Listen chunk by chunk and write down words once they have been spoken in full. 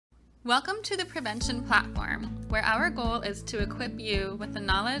Welcome to the Prevention Platform, where our goal is to equip you with the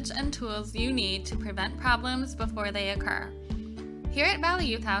knowledge and tools you need to prevent problems before they occur. Here at Valley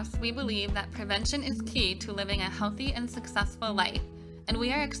Youth House, we believe that prevention is key to living a healthy and successful life, and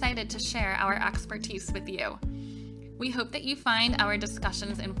we are excited to share our expertise with you. We hope that you find our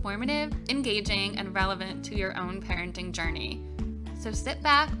discussions informative, engaging, and relevant to your own parenting journey. So sit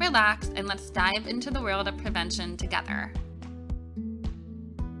back, relax, and let's dive into the world of prevention together.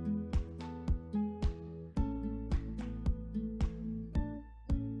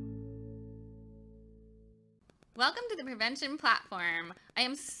 Welcome to the Prevention Platform. I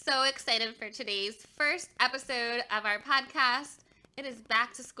am so excited for today's first episode of our podcast. It is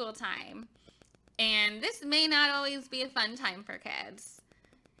back to school time, and this may not always be a fun time for kids.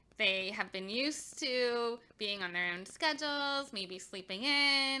 They have been used to being on their own schedules, maybe sleeping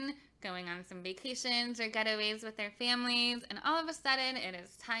in, going on some vacations or getaways with their families, and all of a sudden it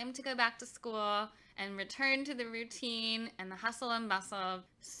is time to go back to school and return to the routine and the hustle and bustle.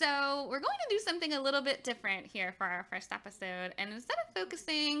 So we're going to do something a little bit different here for our first episode. And instead of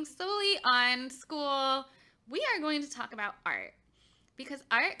focusing solely on school, we are going to talk about art, because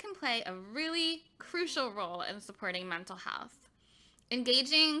art can play a really crucial role in supporting mental health.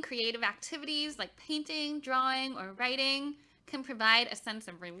 Engaging creative activities like painting, drawing, or writing can provide a sense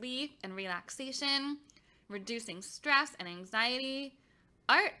of relief and relaxation, reducing stress and anxiety.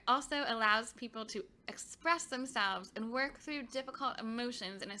 Art also allows people to express themselves and work through difficult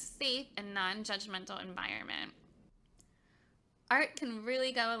emotions in a safe and non-judgmental environment. Art can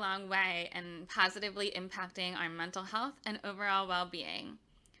really go a long way in positively impacting our mental health and overall well-being.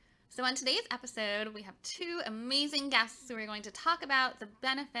 So on today's episode, we have two amazing guests who are going to talk about the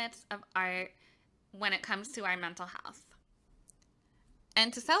benefits of art when it comes to our mental health.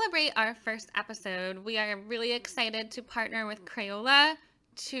 And to celebrate our first episode, we are really excited to partner with Crayola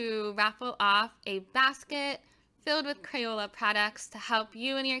to raffle off a basket filled with Crayola products to help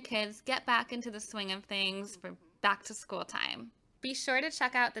you and your kids get back into the swing of things for back to school time. Be sure to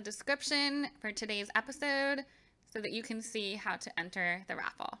check out the description for today's episode so that you can see how to enter the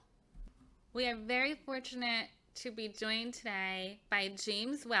raffle. We are very fortunate to be joined today by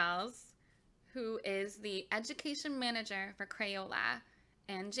James Wells, who is the education manager for Crayola.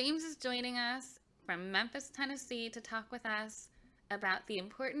 And James is joining us from Memphis, Tennessee to talk with us about the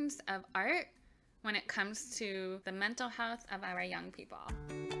importance of art when it comes to the mental health of our young people.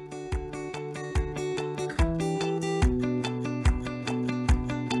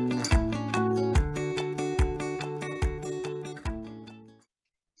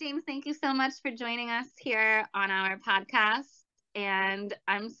 James, thank you so much for joining us here on our podcast. And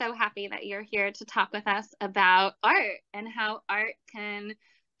I'm so happy that you're here to talk with us about art and how art can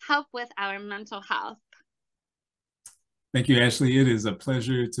help with our mental health. Thank you, Ashley. It is a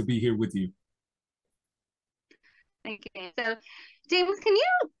pleasure to be here with you. Thank you. So, James, can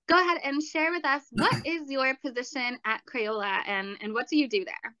you go ahead and share with us what is your position at Crayola and what do you do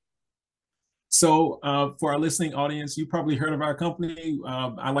there? So for our listening audience, you probably heard of our company.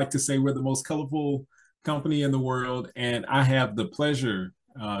 I like to say we're the most colorful company in the world, and I have the pleasure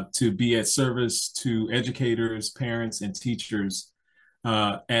to be at service to educators, parents, and teachers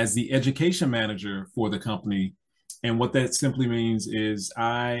as the education manager for the company. And what that simply means is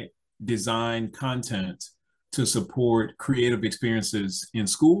I design content to support creative experiences in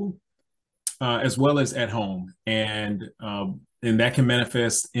school as well as at home. And that can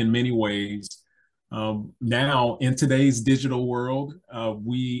manifest in many ways. Now, in today's digital world,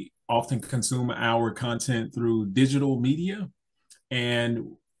 we often consume our content through digital media.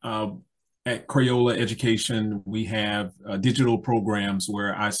 And at Crayola Education, we have digital programs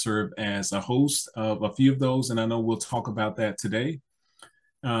where I serve as a host of a few of those, and I know we'll talk about that today,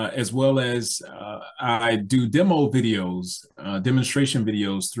 as well as I do demo videos, demonstration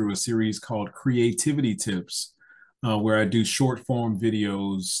videos through a series called Creativity Tips, where I do short form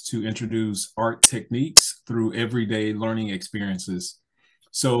videos to introduce art techniques through everyday learning experiences.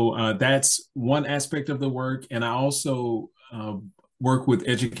 So that's one aspect of the work, and I also work with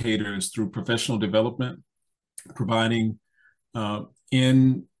educators through professional development, providing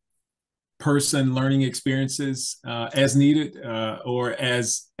in-person learning experiences as needed or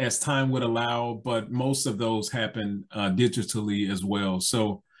as time would allow, but most of those happen digitally as well.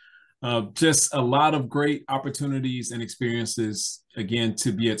 So just a lot of great opportunities and experiences, again,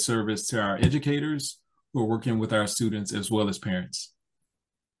 to be at service to our educators who are working with our students as well as parents.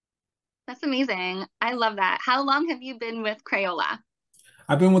 That's amazing. I love that. How long have you been with Crayola?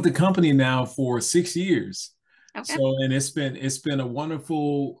 I've been with the company now for 6 years. Okay. So, and it's been a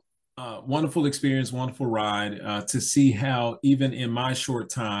wonderful experience, wonderful ride to see how even in my short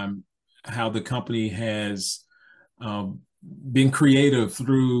time, how the company has um, been creative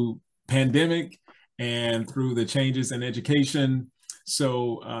through pandemic and through the changes in education.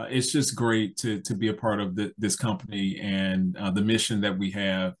 So it's just great to be a part of this company and the mission that we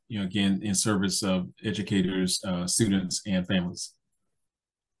have, again, in service of educators, students, and families.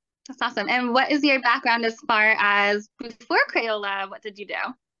 That's awesome. And what is your background as far as before Crayola? What did you do?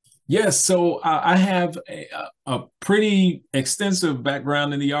 Yes, so I have a pretty extensive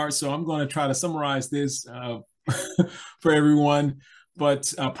background in the arts, so I'm going to try to summarize this for everyone.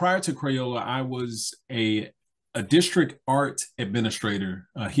 But prior to Crayola, I was a district art administrator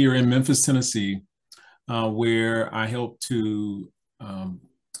here in Memphis, Tennessee, where I helped to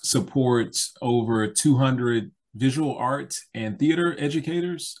support over 200 visual art and theater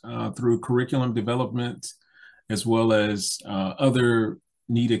educators through curriculum development, as well as other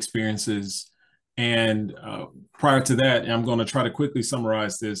neat experiences. And prior to that, and I'm going to try to quickly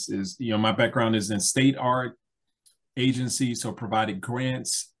summarize this, is, my background is in state art agencies, so provided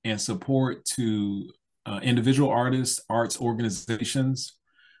grants and support to individual artists, arts organizations,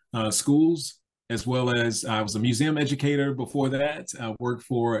 schools, as well as I was a museum educator before that. I worked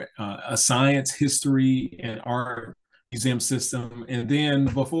for a science, history, and art museum system. And then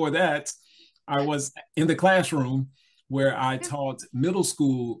before that, I was in the classroom where I taught middle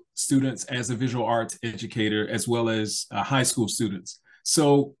school students as a visual arts educator, as well as high school students.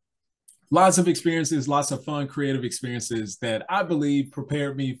 So lots of experiences, lots of fun, creative experiences that I believe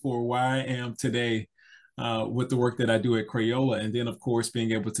prepared me for where I am today with the work that I do at Crayola. And then, of course,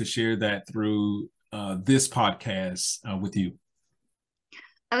 being able to share that through this podcast with you.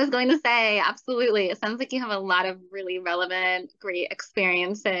 I was going to say, absolutely. It sounds like you have a lot of really relevant, great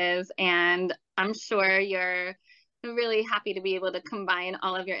experiences, and I'm sure you're really happy to be able to combine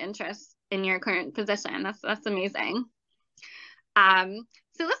all of your interests in your current position. That's amazing.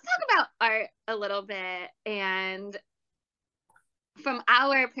 So let's talk about art a little bit. And from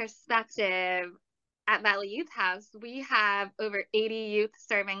our perspective at Valley Youth House, we have over 80 youth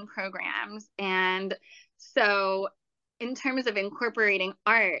serving programs. And so in terms of incorporating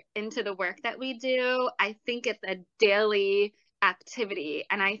art into the work that we do, I think it's a daily activity.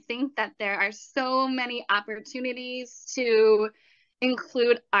 And I think that there are so many opportunities to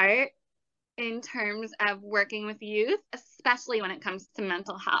include art in terms of working with youth, especially when it comes to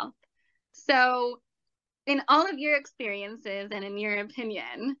mental health. So in all of your experiences and in your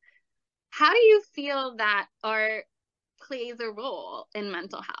opinion, how do you feel that art plays a role in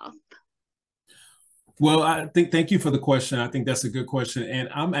mental health? Well, thank you for the question. I think that's a good question. And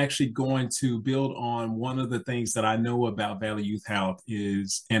I'm actually going to build on one of the things that I know about Valley Youth Health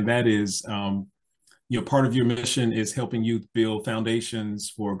and that is, part of your mission is helping youth build foundations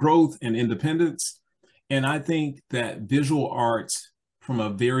for growth and independence. And I think that visual art from a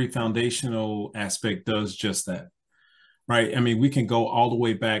very foundational aspect does just that, right? I mean, we can go all the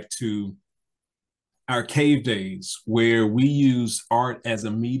way back to our cave days where we use art as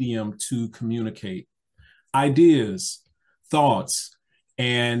a medium to communicate ideas, thoughts,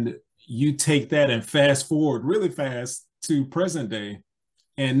 and you take that and fast forward really fast to present day,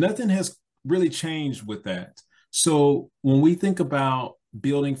 and nothing has really changed with that. So when we think about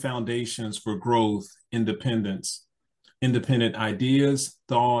building foundations for growth, independence, independent ideas,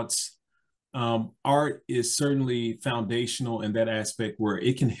 thoughts, art is certainly foundational in that aspect where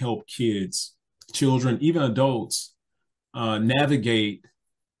it can help kids, children, even adults navigate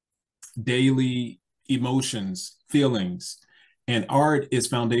daily emotions, feelings. And art is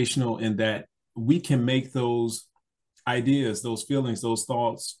foundational in that we can make those ideas, those feelings, those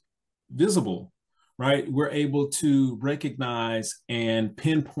thoughts visible, right? We're able to recognize and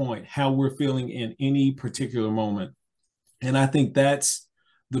pinpoint how we're feeling in any particular moment. And I think that's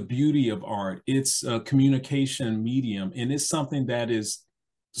the beauty of art. It's a communication medium, and it's something that is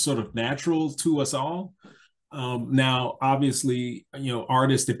sort of natural to us all. Now, obviously,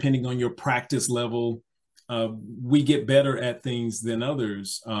 artists, depending on your practice level, we get better at things than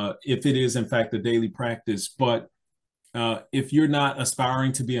others, if it is, in fact, a daily practice. But if you're not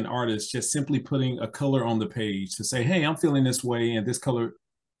aspiring to be an artist, just simply putting a color on the page to say, hey, I'm feeling this way, and this color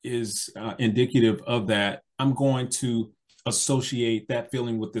is indicative of that, I'm going to associate that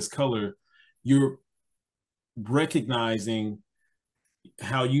feeling with this color. You're recognizing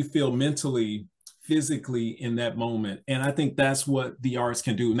how you feel mentally, physically in that moment. And I think that's what the arts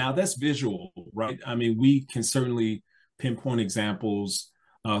can do. Now, that's visual, right? I mean, we can certainly pinpoint examples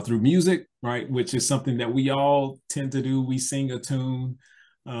through music, right? Which is something that we all tend to do. We sing a tune,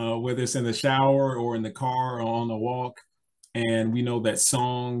 whether it's in the shower or in the car or on a walk. And we know that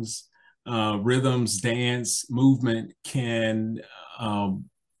songs, rhythms, dance, movement can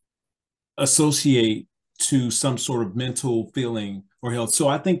associate to some sort of mental feeling or health. So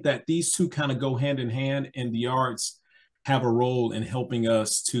I think that these two kind of go hand in hand, and the arts have a role in helping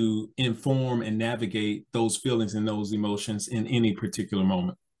us to inform and navigate those feelings and those emotions in any particular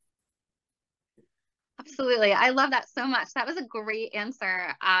moment. Absolutely. I love that so much. That was a great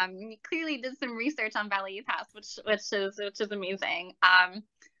answer. You clearly did some research on Ballet Youth House, which is amazing.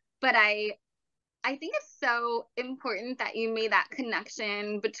 But I think it's so important that you made that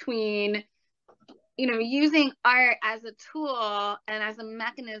connection between, using art as a tool and as a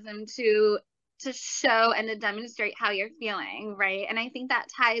mechanism to show and to demonstrate how you're feeling, right? And I think that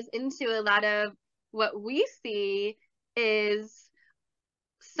ties into a lot of what we see is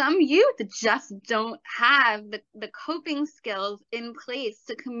some youth just don't have the coping skills in place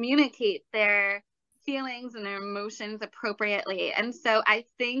to communicate their feelings and their emotions appropriately. And so I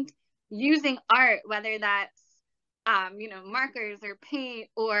think using art, whether that's markers or paint,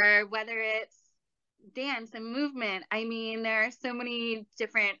 or whether it's dance and movement, I mean, there are so many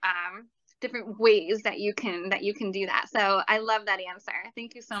different ways that you can do that. So I love that answer.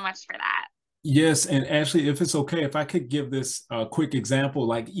 Thank you so much for that. Yes, and Ashley, if it's okay, if I could give this quick example,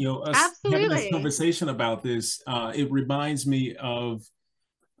 like, us having this Absolutely. conversation about this, it reminds me of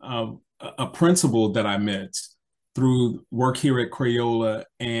a principal that I met through work here at Crayola,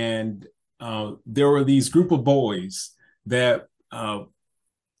 and there were these group of boys that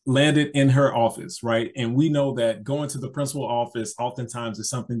landed in her office, right? And we know that going to the principal office oftentimes is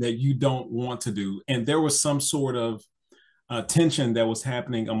something that you don't want to do. And there was some sort of tension that was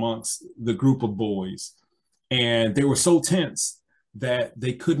happening amongst the group of boys. And they were so tense that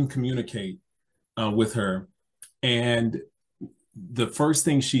they couldn't communicate with her. And the first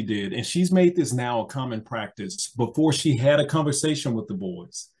thing she did, and she's made this now a common practice, before she had a conversation with the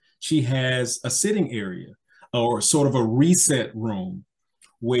boys, she has a sitting area or sort of a reset room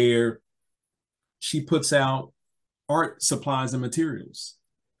where she puts out art supplies and materials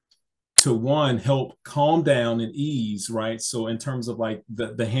to, one, help calm down and ease, right? So in terms of like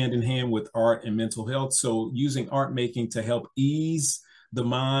the hand in hand with art and mental health. So using art making to help ease the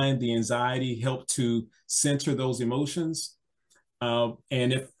mind, the anxiety, help to center those emotions. And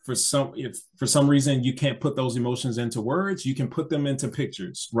if for some reason you can't put those emotions into words, you can put them into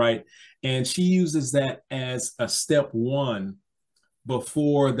pictures, right? And she uses that as a step one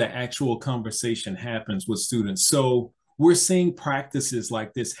before the actual conversation happens with students. So we're seeing practices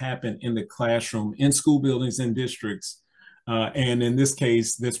like this happen in the classroom, in school buildings, in districts. And in this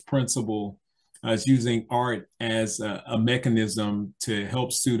case, this principal is using art as a mechanism to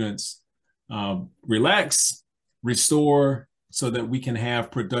help students relax, restore, so that we can have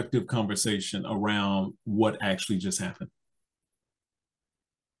productive conversation around what actually just happened.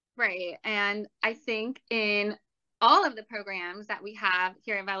 Right. And I think in all of the programs that we have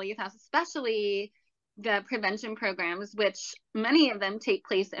here at Valley Youth House, especially the prevention programs, which many of them take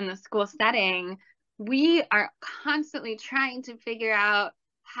place in the school setting, we are constantly trying to figure out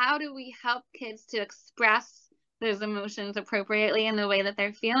how do we help kids to express those emotions appropriately in the way that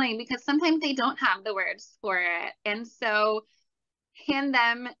they're feeling, because sometimes they don't have the words for it. And so hand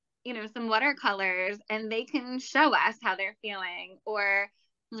them, some watercolors and they can show us how they're feeling, or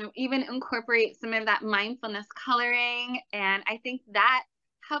even incorporate some of that mindfulness coloring. And I think that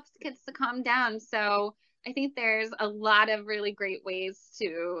helps kids to calm down. So I think there's a lot of really great ways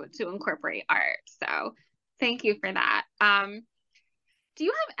to incorporate art. So thank you for that. Do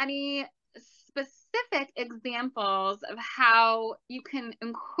you have any specific examples of how you can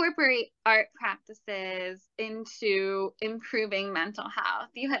incorporate art practices into improving mental health?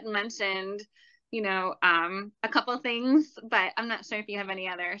 You had mentioned, a couple things, but I'm not sure if you have any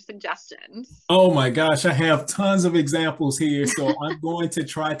other suggestions. Oh my gosh, I have tons of examples here. So I'm going to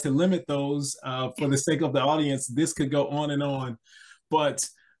try to limit those for the sake of the audience. This could go on and on. But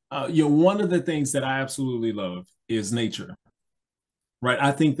one of the things that I absolutely love is nature, right?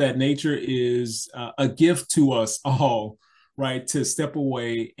 I think that nature is a gift to us all, right? To step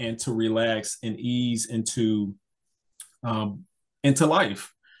away and to relax and ease into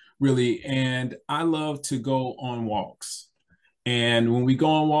life, really. And I love to go on walks. And when we go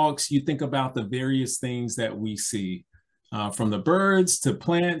on walks, you think about the various things that we see, from the birds to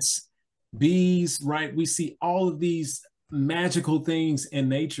plants, bees, right? We see all of these magical things in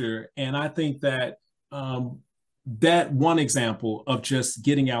nature. And I think that that one example of just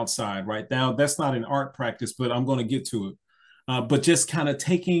getting outside, right? Now, that's not an art practice, but I'm going to get to it. But just kind of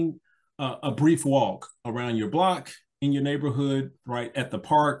taking a brief walk around your block, in your neighborhood, right, at the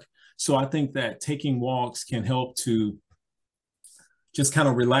park. So I think that taking walks can help to just kind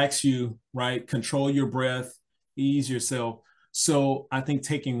of relax you, right? Control your breath, ease yourself. So I think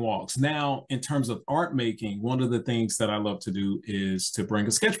taking walks. Now, in terms of art making, one of the things that I love to do is to bring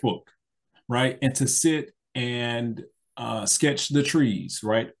a sketchbook, right? And to sit and sketch the trees,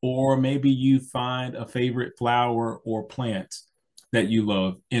 right? Or maybe you find a favorite flower or plant that you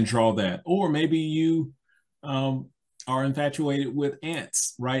love and draw that. Or maybe you um, are infatuated with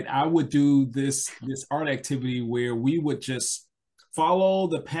ants, right? I would do this art activity where we would just follow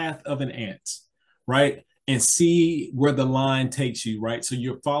the path of an ant, right? And see where the line takes you, right? So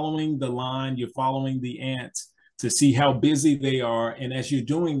you're following the line, you're following the ant to see how busy they are. And as you're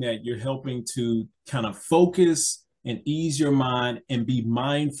doing that, you're helping to kind of focus and ease your mind and be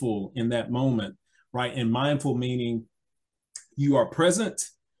mindful in that moment, right? And mindful meaning you are present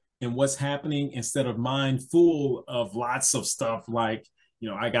in what's happening instead of mindful of lots of stuff like,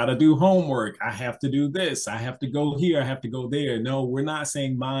 I got to do homework. I have to do this. I have to go here. I have to go there. No, we're not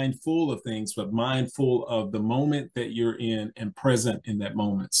saying mindful of things, but mindful of the moment that you're in and present in that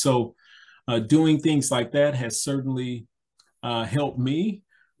moment. So doing things like that has certainly helped me,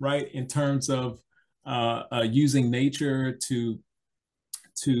 right, in terms of using nature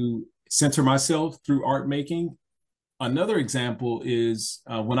to center myself through art making. Another example is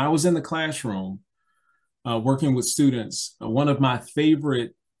when I was in the classroom working with students, one of my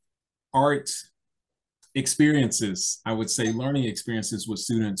favorite art experiences, I would say learning experiences with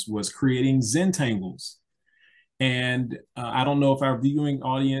students, was creating Zentangles. And I don't know if our viewing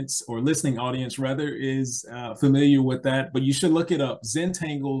audience or listening audience rather is familiar with that, but you should look it up.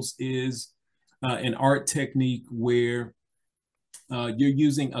 Zentangles is an art technique where you're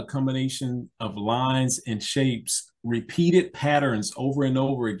using a combination of lines and shapes, repeated patterns over and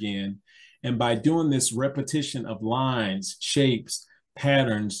over again. And by doing this repetition of lines, shapes,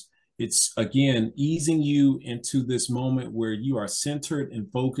 patterns, it's again easing you into this moment where you are centered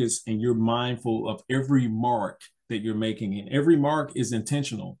and focused and you're mindful of every mark that you're making. And every mark is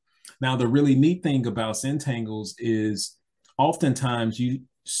intentional. Now, the really neat thing about Zentangles is oftentimes you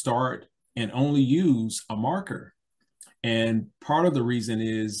start and only use a marker. And part of the reason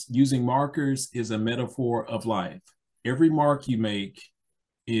is using markers is a metaphor of life. Every mark you make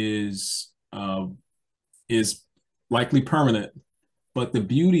is is likely permanent, but the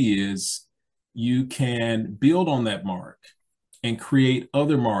beauty is you can build on that mark and create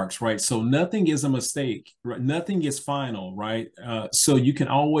other marks, right? So nothing is a mistake, right? Nothing is final, right? So you can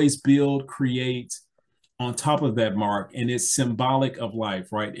always build, create on top of that mark, and it's symbolic of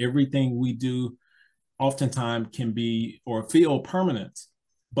life, right? Everything we do oftentimes can be or feel permanent,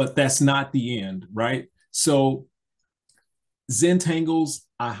 but that's not the end, right? So Zentangles,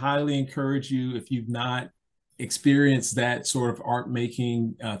 I highly encourage you, if you've not experienced that sort of art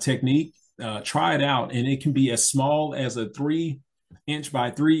making technique, try it out. And it can be as small as a 3-inch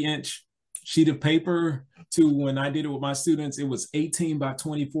by 3-inch sheet of paper to when I did it with my students, it was 18 by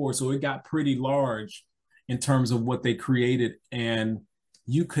 24. So it got pretty large in terms of what they created. And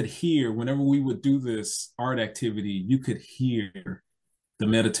you could hear, whenever we would do this art activity, you could hear the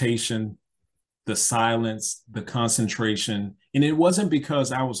meditation, the silence, the concentration. And it wasn't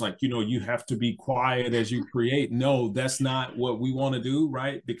because I was like, you have to be quiet as you create. No, that's not what we want to do,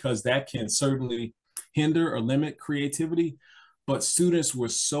 right? Because that can certainly hinder or limit creativity. But students were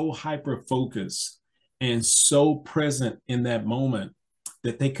so hyper focused and so present in that moment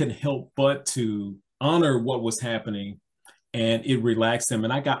that they couldn't help but to honor what was happening, and it relaxed them.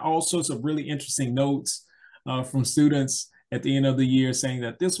 And I got all sorts of really interesting notes from students at the end of the year saying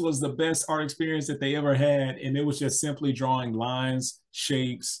that this was the best art experience that they ever had. And it was just simply drawing lines,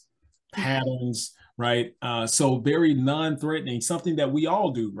 shapes, patterns, right? So very non-threatening, something that we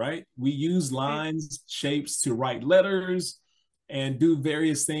all do, right? We use lines, shapes to write letters and do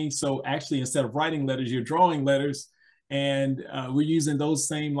various things. So actually, instead of writing letters, you're drawing letters. And we're using those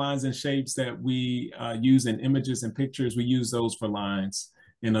same lines and shapes that we use in images and pictures. We use those for lines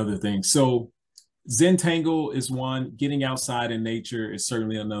and other things. So Zentangle is one. Getting outside in nature is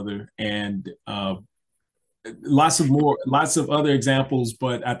certainly another. And lots of other examples,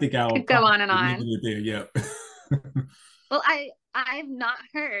 but I think I'll Could go probably on and leave on. it there. Yeah. Well, I've not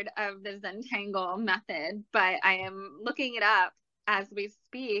heard of the Zentangle method, but I am looking it up as we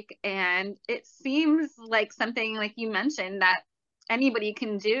speak, and it seems like something like you mentioned that anybody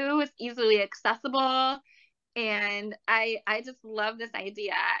can do. It's easily accessible, and I just love this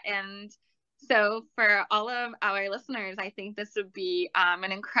idea. And so for all of our listeners, I think this would be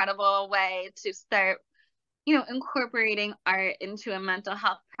an incredible way to start, incorporating art into a mental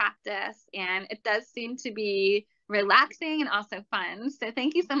health practice. And it does seem to be relaxing and also fun. So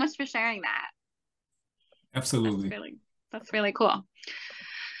thank you so much for sharing that. Absolutely. That's really cool.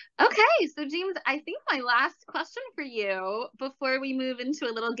 Okay, so James, I think my last question for you before we move into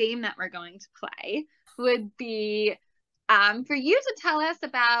a little game that we're going to play would be for you to tell us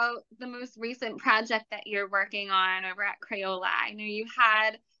about the most recent project that you're working on over at Crayola. I know you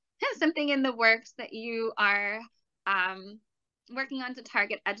had something in the works that you are um, working on to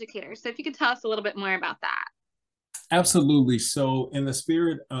target educators. So if you could tell us a little bit more about that. Absolutely. So, in the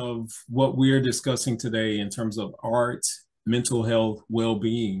spirit of what we're discussing today in terms of art, mental health, well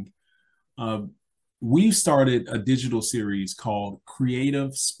being, uh, we started a digital series called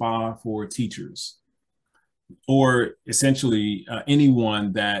Creative Spa for Teachers, or essentially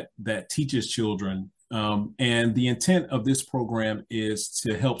anyone that teaches children. And the intent of this program is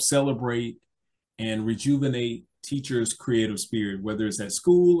to help celebrate and rejuvenate teachers' creative spirit, whether it's at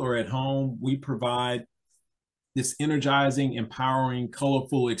school or at home. We provide this energizing, empowering,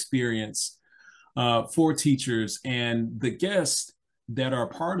 colorful experience for teachers. And the guests that are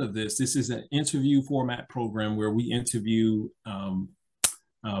part of this is an interview format program where we interview uh,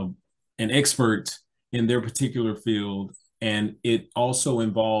 an expert in their particular field. And it also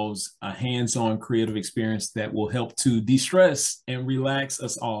involves a hands-on creative experience that will help to de-stress and relax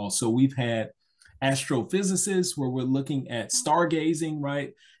us all. So we've had astrophysicists where we're looking at stargazing,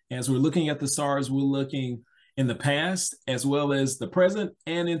 right? As we're looking at the stars, we're looking in the past as well as the present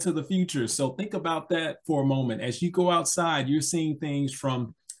and into the future. So think about that for a moment. As you go outside, you're seeing things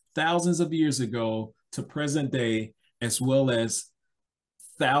from thousands of years ago to present day, as well as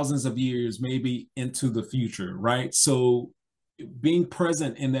thousands of years, maybe into the future, right? So being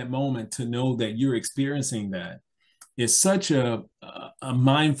present in that moment to know that you're experiencing that is such a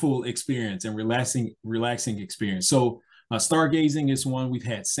mindful experience and relaxing experience. So stargazing is one. We've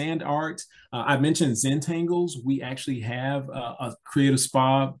had sand art. I mentioned Zentangles. We actually have a creative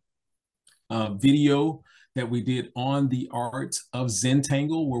spa video that we did on the art of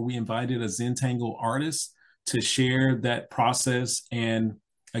Zentangle, where we invited a Zentangle artist to share that process. And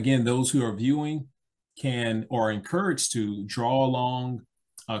again, those who are viewing can or are encouraged to draw along,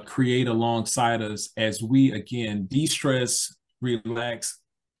 create alongside us as we again de-stress, relax,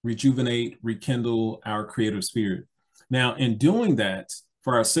 rejuvenate, rekindle our creative spirit. Now, in doing that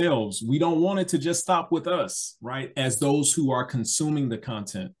for ourselves, we don't want it to just stop with us, right? As those who are consuming the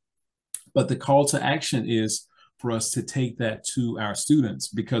content. But the call to action is for us to take that to our students,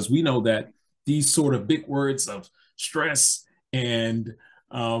 because we know that these sort of big words of stress and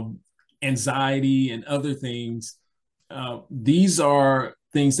anxiety and other things, these are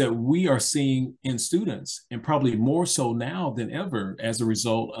things that we are seeing in students, and probably more so now than ever as a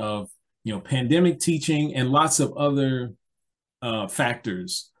result of pandemic teaching and lots of other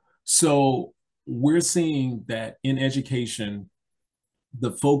factors. So we're seeing that in education,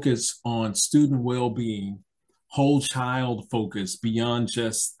 the focus on student well-being, whole child focus beyond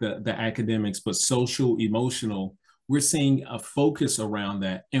just the academics, but social, emotional, we're seeing a focus around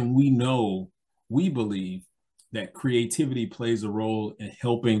that. And we believe that creativity plays a role in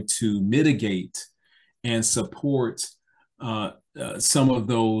helping to mitigate and support some of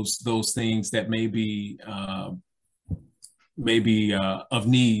those things that may be of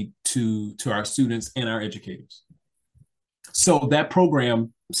need to our students and our educators. So that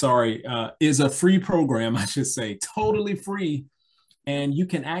program, is a free program, I should say, totally free. And you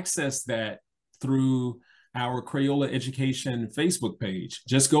can access that through our Crayola Education Facebook page.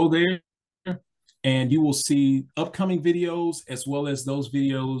 Just go there and you will see upcoming videos as well as those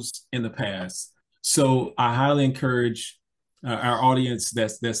videos in the past. So I highly encourage our audience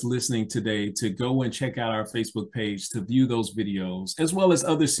that's listening today to go and check out our Facebook page to view those videos, as well as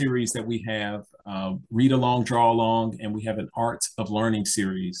other series that we have, read along, draw along, and we have an art of learning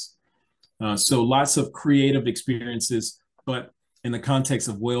series. So lots of creative experiences, but in the context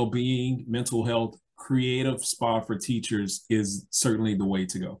of well-being, mental health, creative spa for teachers is certainly the way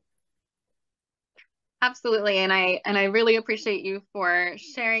to go. Absolutely. And I really appreciate you for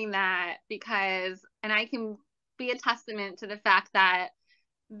sharing that, because and I can be a testament to the fact that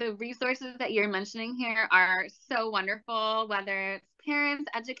the resources that you're mentioning here are so wonderful, whether it's parents,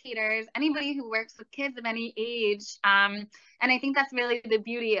 educators, anybody who works with kids of any age. And I think that's really the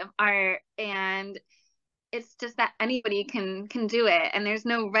beauty of art. And it's just that anybody can do it. And there's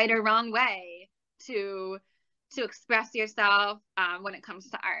no right or wrong way to express yourself when it comes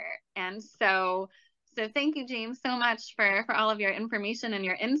to art. And so thank you, James, so much for all of your information and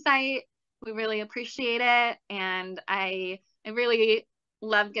your insight. We really appreciate it. And I really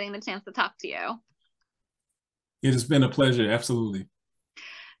love getting the chance to talk to you. It has been a pleasure. Absolutely.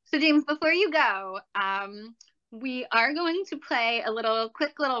 So, James, before you go, we are going to play a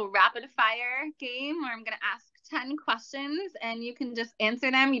quick little rapid fire game where I'm going to ask 10 questions and you can just answer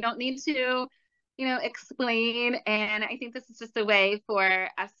them. You don't need to, explain. And I think this is just a way for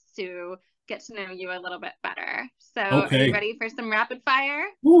us to get to know you a little bit better. So are you Okay. ready for some rapid fire?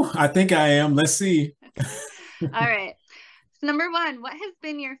 Whew, I think I am. Let's see. Okay. All right. So number one, what has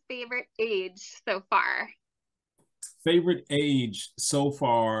been your favorite age so far? Favorite age so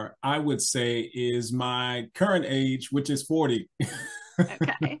far, I would say, is my current age, which is 40.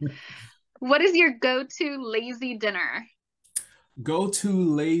 Okay. What is your go-to lazy dinner? Go to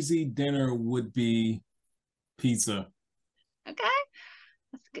lazy dinner would be pizza, Okay.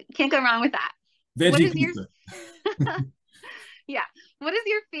 That's good. Can't go wrong with that. What veggie is your pizza. yeah. What is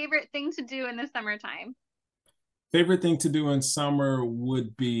your favorite thing to do in the summertime? Favorite thing to do in summer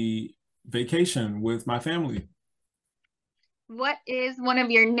would be vacation with my family. What is one of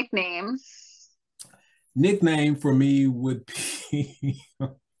your nicknames? Nickname for me would be,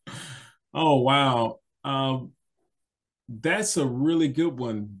 oh, wow. That's a really good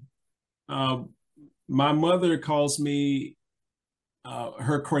one. Uh, my mother calls me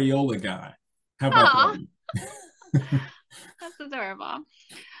her Crayola guy. How about Oh, that? that's adorable.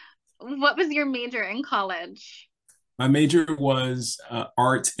 What was your major in college? My major was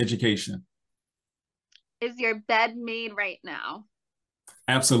art education. Is your bed made right now?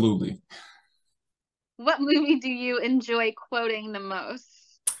 Absolutely. What movie do you enjoy quoting the most?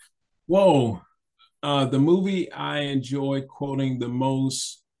 Whoa. The movie I enjoy quoting the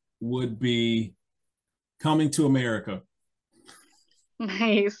most would be Coming to America.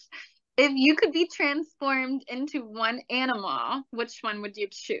 Nice. If you could be transformed into one animal, which one would you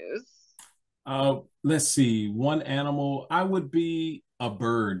choose? Let's see. One animal. I would be a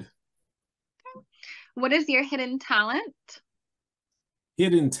bird. What is your hidden talent?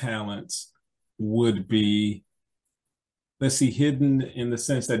 Hidden talents would be, let's see, hidden in the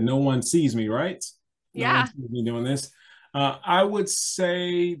sense that no one sees me, right? No one Yeah. sees me doing this. I would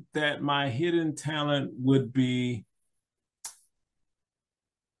say that my hidden talent would be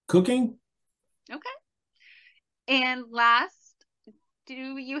cooking. Okay. And last, do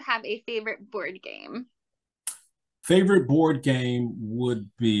you have a favorite board game? Favorite board game would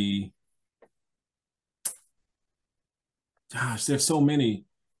be, gosh, there's so many.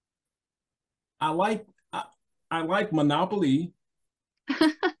 I like I, I like Monopoly.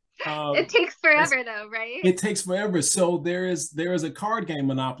 Uh, It takes that's forever though, right? it takes forever. So there is a card game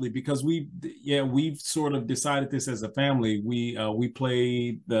Monopoly because we've sort of decided this as a family. We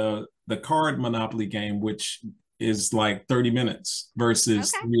play the card Monopoly game, which is like 30 minutes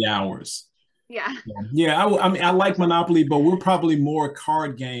versus Okay. 3 hours. Yeah. Yeah, I mean I like Monopoly, but we're probably more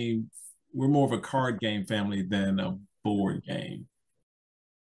card game. We're more of a card game family than a board game.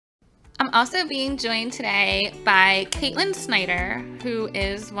 I'm also being joined today by Kaitlin Snyder, who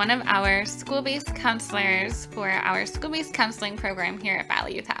is one of our school-based counselors for our school-based counseling program here at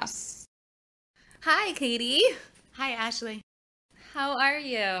Valley Youth House. Hi, Katie. Hi, Ashley. How are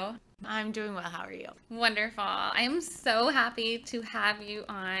you? I'm doing well. How are you? Wonderful. I am so happy to have you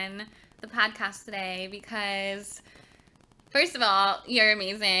on the podcast today because, first of all, you're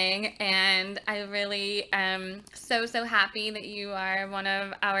amazing, and I really am so happy that you are one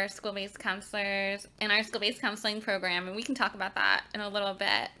of our school-based counselors in our school-based counseling program, and we can talk about that in a little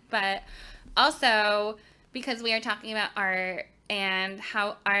bit. But also because we are talking about art and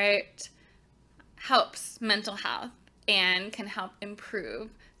how art helps mental health and can help improve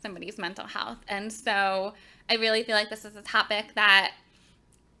somebody's mental health. And so I really feel like this is a topic that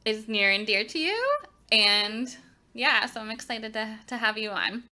is near and dear to you, and yeah, so I'm excited to have you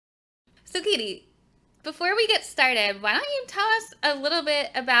on. So Katie, before we get started, why don't you tell us a little bit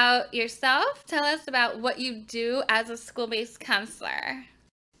about yourself? Tell us about what you do as a school-based counselor.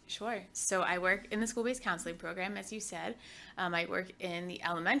 Sure. So I work in the school-based counseling program, as you said. I work in the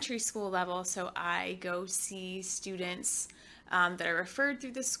elementary school level, so I go see students that are referred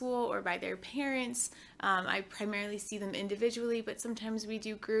through the school or by their parents. I primarily see them individually, but sometimes we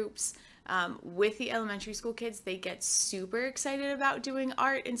do groups. With the elementary school kids, they get super excited about doing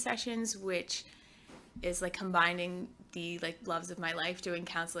art in sessions, which is like combining the loves of my life, doing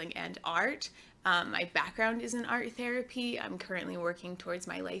counseling and art. My background is in art therapy. I'm currently working towards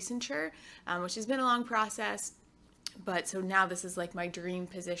my licensure, which has been a long process. But so now this is like my dream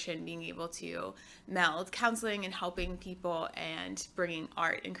position, being able to meld counseling and helping people and bringing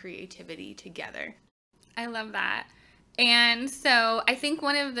art and creativity together. I love that. And so I think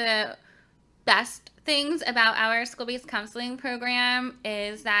one of the best things about our school-based counseling program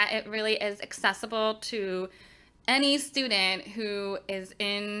is that it really is accessible to any student who is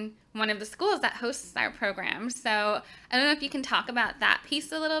in one of the schools that hosts our program. So I don't know if you can talk about that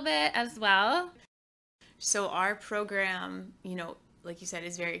piece a little bit as well. So our program, like you said,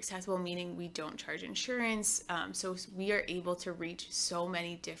 is very accessible, meaning we don't charge insurance. So we are able to reach so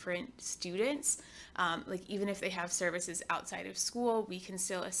many different students. Like even if they have services outside of school, we can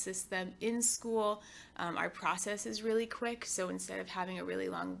still assist them in school. Our process is really quick. So instead of having a really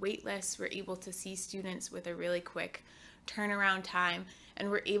long wait list, we're able to see students with a really quick turnaround time, and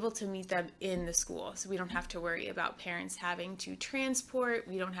we're able to meet them in the school. So we don't have to worry about parents having to transport.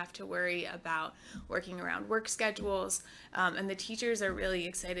 We don't have to worry about working around work schedules. And the teachers are really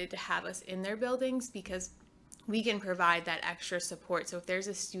excited to have us in their buildings because we can provide that extra support. So if there's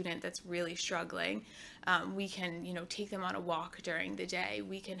a student that's really struggling, we can, take them on a walk during the day.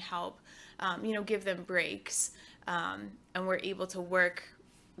 We can help, give them breaks. And we're able to work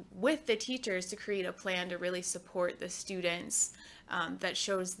with the teachers to create a plan to really support the students, that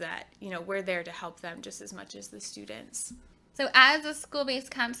shows that, we're there to help them just as much as the students. So as a school-based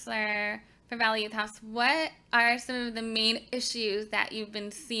counselor for Valley Youth House, what are some of the main issues that you've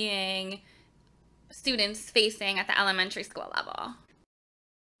been seeing students facing at the elementary school level?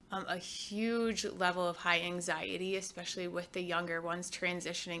 A huge level of high anxiety, especially with the younger ones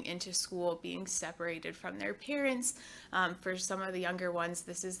transitioning into school, being separated from their parents. For some of the younger ones,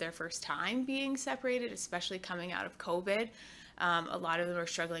 this is their first time being separated, especially coming out of COVID. A lot of them are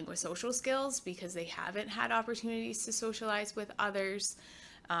struggling with social skills because they haven't had opportunities to socialize with others.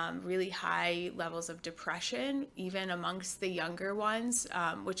 Really high levels of depression, even amongst the younger ones,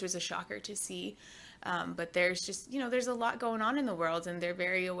 which was a shocker to see. But there's just, there's a lot going on in the world, and they're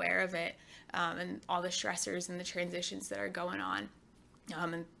very aware of it, and all the stressors and the transitions that are going on.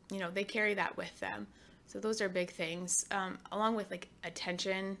 And, they carry that with them. So those are big things, along with like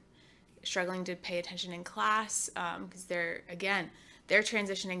attention, struggling to pay attention in class, because they're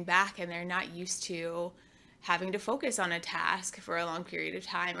transitioning back and they're not used to having to focus on a task for a long period of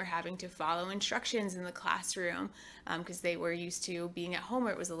time or having to follow instructions in the classroom, because they were used to being at home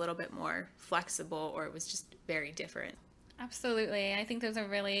where it was a little bit more flexible, or it was just very different. Absolutely. I think those are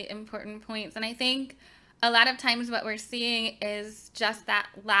really important points. And I think a lot of times what we're seeing is just that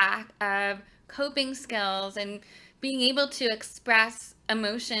lack of coping skills and being able to express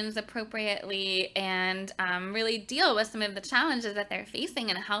emotions appropriately and really deal with some of the challenges that they're facing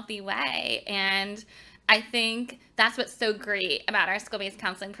in a healthy way. And I think that's what's so great about our school-based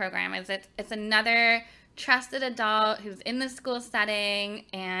counseling program is it's another trusted adult who's in the school setting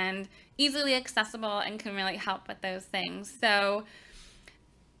and easily accessible and can really help with those things. So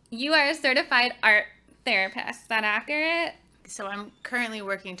you are a certified art therapist, is that accurate? So I'm currently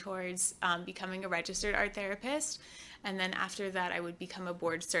working towards becoming a registered art therapist, and then after that I would become a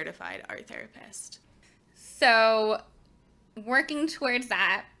board certified art therapist. So working towards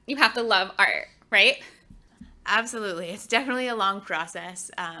that, you have to love art, right? Absolutely. It's definitely a long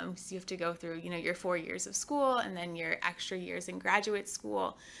process. So you have to go through, your 4 years of school and then your extra years in graduate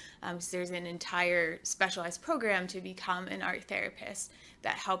school. So there's an entire specialized program to become an art therapist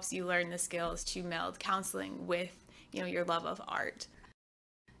that helps you learn the skills to meld counseling with, your love of art.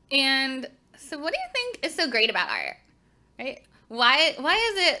 And so what do you think is so great about art, right? Why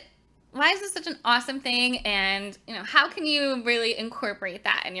is this such an awesome thing? And, how can you really incorporate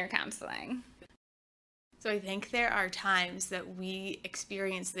that in your counseling? So I think there are times that we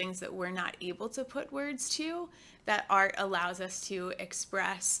experience things that we're not able to put words to, that art allows us to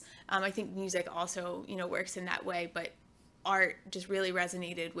express. I think music also, works in that way, but art just really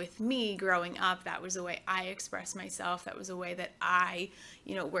resonated with me growing up. That was the way I expressed myself. That was the way that I,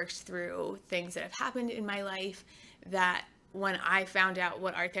 worked through things that have happened in my life, that when I found out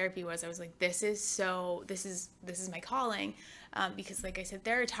what art therapy was, I was like, this is my calling. Because like I said,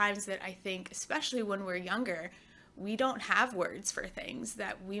 there are times that I think, especially when we're younger, we don't have words for things,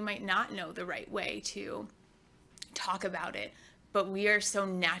 that we might not know the right way to talk about it, but we are so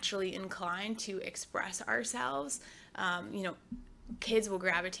naturally inclined to express ourselves. Kids will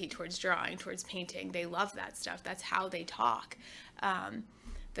gravitate towards drawing, towards painting. They love that stuff. That's how they talk.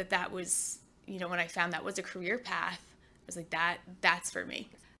 That was, when I found that was a career path, I was like, that's for me.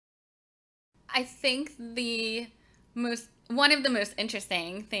 I think one of the most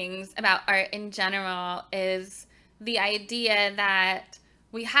interesting things about art in general is the idea that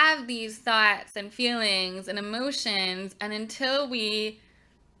we have these thoughts and feelings and emotions, and until we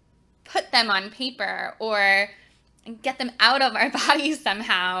put them on paper or get them out of our bodies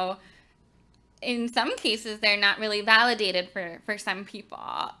somehow, in some cases they're not really validated for some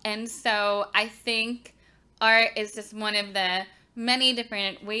people. And so I think art is just one of the many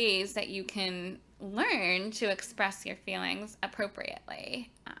different ways that you can learn to express your feelings appropriately.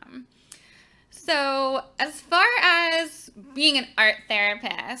 So as far as being an art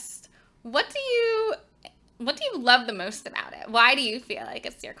therapist, what do you what do you love the most about it? Why do you feel like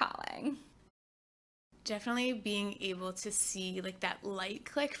it's your calling? Definitely being able to see like that light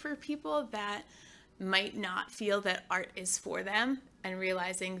click for people that might not feel that art is for them, and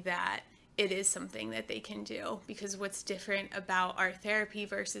realizing that it is something that they can do. Because what's different about art therapy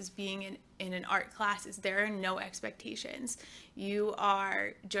versus being in an art class is there are no expectations. You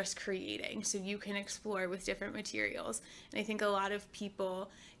are just creating, so you can explore with different materials. And I think a lot of people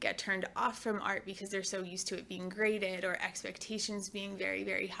get turned off from art because they're so used to it being graded or expectations being very,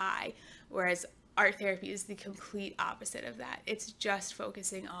 very high. Whereas art therapy is the complete opposite of that. It's just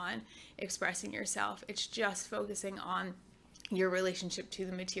focusing on expressing yourself. It's just focusing on your relationship to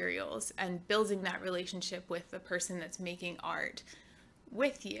the materials and building that relationship with the person that's making art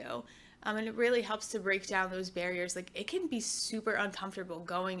with you. And it really helps to break down those barriers. Like, it can be super uncomfortable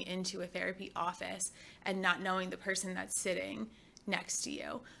going into a therapy office and not knowing the person that's sitting next to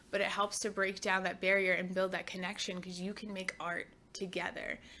you, but it helps to break down that barrier and build that connection, because you can make art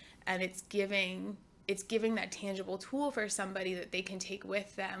together. And it's giving that tangible tool for somebody that they can take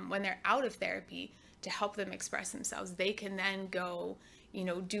with them when they're out of therapy to help them express themselves. They can then go,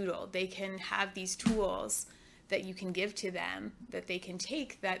 doodle. They can have these tools that you can give to them that they can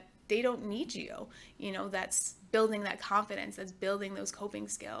take, that they don't need you. That's building that confidence, that's building those coping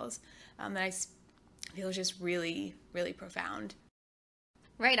skills, that I feel is just really, really profound.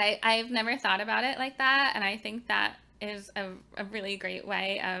 Right. I've never thought about it like that. And I think that is a really great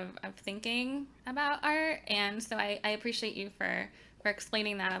way of thinking about art. And so I appreciate you for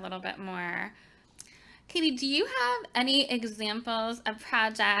explaining that a little bit more. Katie, do you have any examples of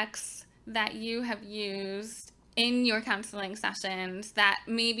projects that you have used in your counseling sessions that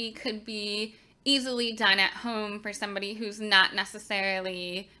maybe could be easily done at home for somebody who's not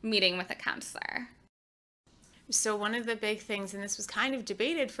necessarily meeting with a counselor? So one of the big things, and this was kind of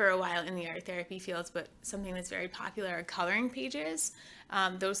debated for a while in the art therapy fields, but something that's very popular are coloring pages.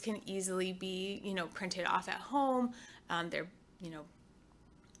 Those can easily be, printed off at home. They're,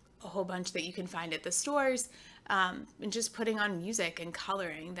 a whole bunch that you can find at the stores. And just putting on music and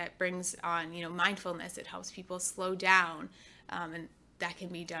coloring that brings on, mindfulness. It helps people slow down. And that can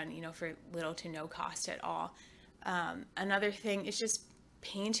be done, for little to no cost at all. Another thing is just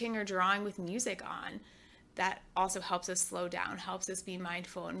painting or drawing with music on. That also helps us slow down, helps us be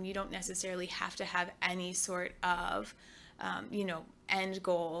mindful, and you don't necessarily have to have any sort of, end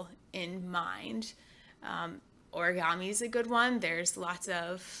goal in mind. Origami is a good one. There's lots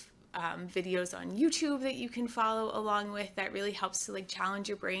of videos on YouTube that you can follow along with that really helps to challenge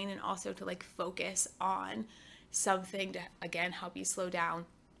your brain, and also to focus on something to, again, help you slow down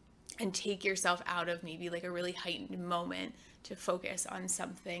and take yourself out of maybe a really heightened moment to focus on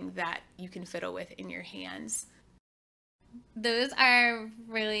something that you can fiddle with in your hands. Those are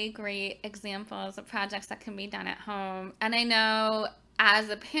really great examples of projects that can be done at home. And I know as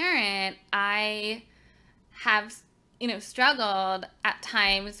a parent, I have, struggled at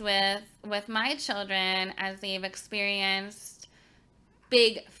times with my children as they've experienced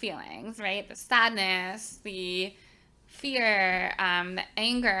big feelings, right? The sadness, the fear, the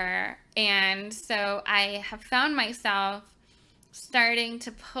anger. And so I have found myself starting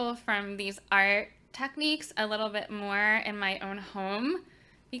to pull from these art techniques a little bit more in my own home,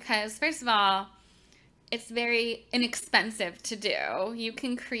 because first of all, it's very inexpensive to do. You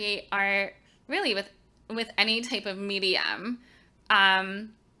can create art really with any type of medium.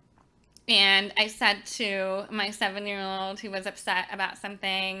 And I said to my 7-year-old who was upset about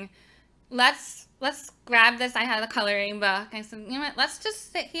something, let's grab this. I had a coloring book. I said, you know what, let's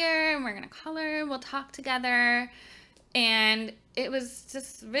just sit here and we're going to color. We'll talk together. And it was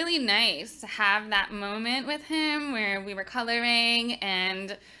just really nice to have that moment with him where we were coloring,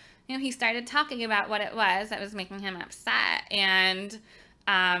 and he started talking about what it was that was making him upset. And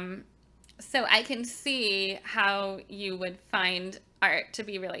so I can see how you would find art to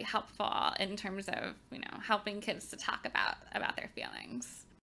be really helpful in terms of helping kids to talk about their feelings.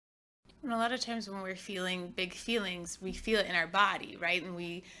 And a lot of times when we're feeling big feelings, we feel it in our body, right? And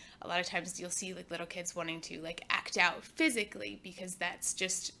a lot of times you'll see little kids wanting to act out physically because that's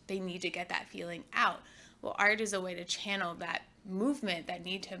just, they need to get that feeling out. Well, art is a way to channel that movement, that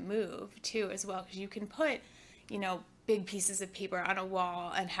need to move too, as well, because you can put, big pieces of paper on a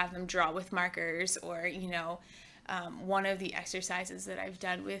wall and have them draw with markers, or, one of the exercises that I've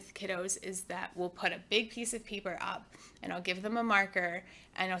done with kiddos is that we'll put a big piece of paper up and I'll give them a marker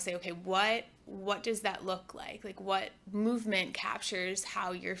and I'll say, okay, what does that look like? What movement captures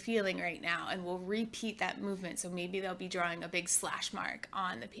how you're feeling right now? And we'll repeat that movement. So maybe they'll be drawing a big slash mark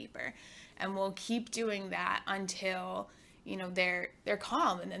on the paper, and we'll keep doing that until, they're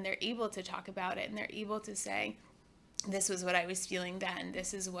calm, and then they're able to talk about it, and they're able to say, this was what I was feeling then,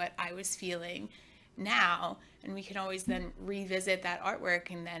 this is what I was feeling now. And we can always then revisit that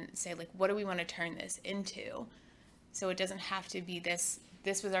artwork and then say, like, what do we want to turn this into? So it doesn't have to be this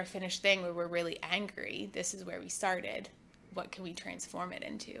was our finished thing where we're really angry. This is where we started. What can we transform it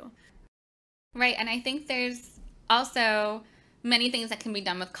into? Right. And I think there's also many things that can be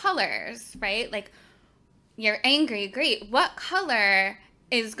done with colors, right? Like, you're angry, great. What color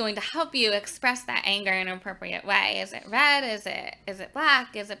is going to help you express that anger in an appropriate way? Is it red? Is it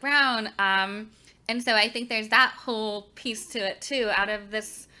black? Is it brown? And so I think there's that whole piece to it too. Out of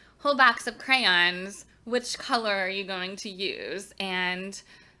this whole box of crayons, which color are you going to use? And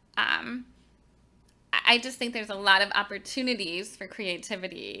I just think there's a lot of opportunities for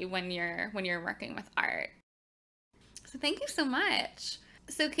creativity when you're working with art. So thank you so much.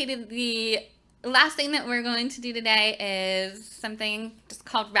 So Katie, the last thing that we're going to do today is something just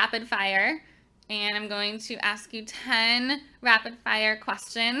called rapid fire. And I'm going to ask you 10 rapid fire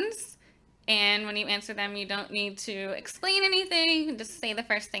questions. And when you answer them, you don't need to explain anything. You can just say the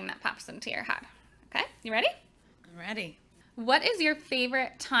first thing that pops into your head. Okay, you ready? I'm ready. What is your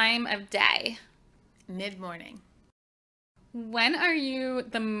favorite time of day? Mid-morning. When are you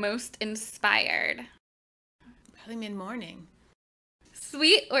the most inspired? Probably mid-morning.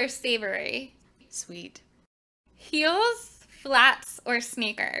 Sweet or savory? Sweet. Heels, flats, or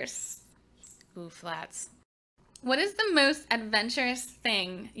sneakers? Ooh, flats. What is the most adventurous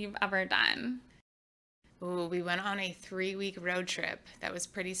thing you've ever done? Ooh, we went on a 3-week road trip that was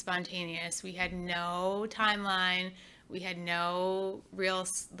pretty spontaneous. We had no timeline. We had no real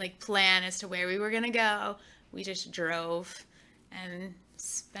plan as to where we were going to go. We just drove and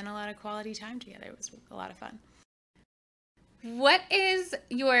spent a lot of quality time together. It was a lot of fun. What is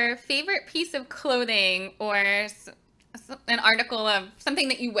your favorite piece of clothing or an article of something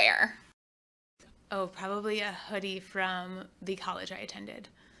that you wear? Oh, probably a hoodie from the college I attended.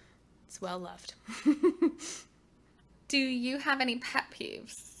 It's well loved. Do you have any pet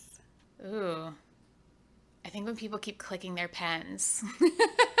peeves? Ooh. I think when people keep clicking their pens.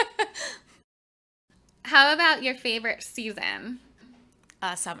 How about your favorite season?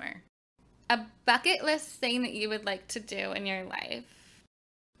 Summer. A bucket list thing that you would like to do in your life?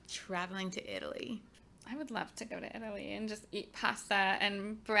 Traveling to Italy. I would love to go to Italy and just eat pasta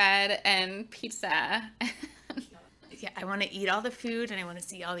and bread and pizza. Yeah, I want to eat all the food and I want to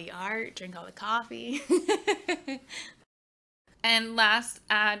see all the art, drink all the coffee. And last,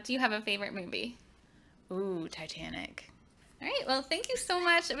 do you have a favorite movie? Ooh, Titanic. All right, well, thank you so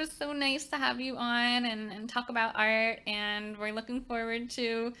much. It was so nice to have you on and talk about art, and we're looking forward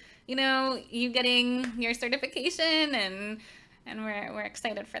to, you getting your certification, and we're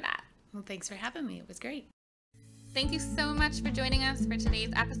excited for that. Well, thanks for having me. It was great. Thank you so much for joining us for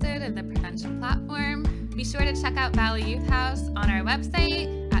today's episode of the Prevention Platform. Be sure to check out Valley Youth House on our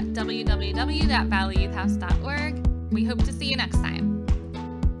website at www.valleyyouthhouse.org. We hope to see you next time.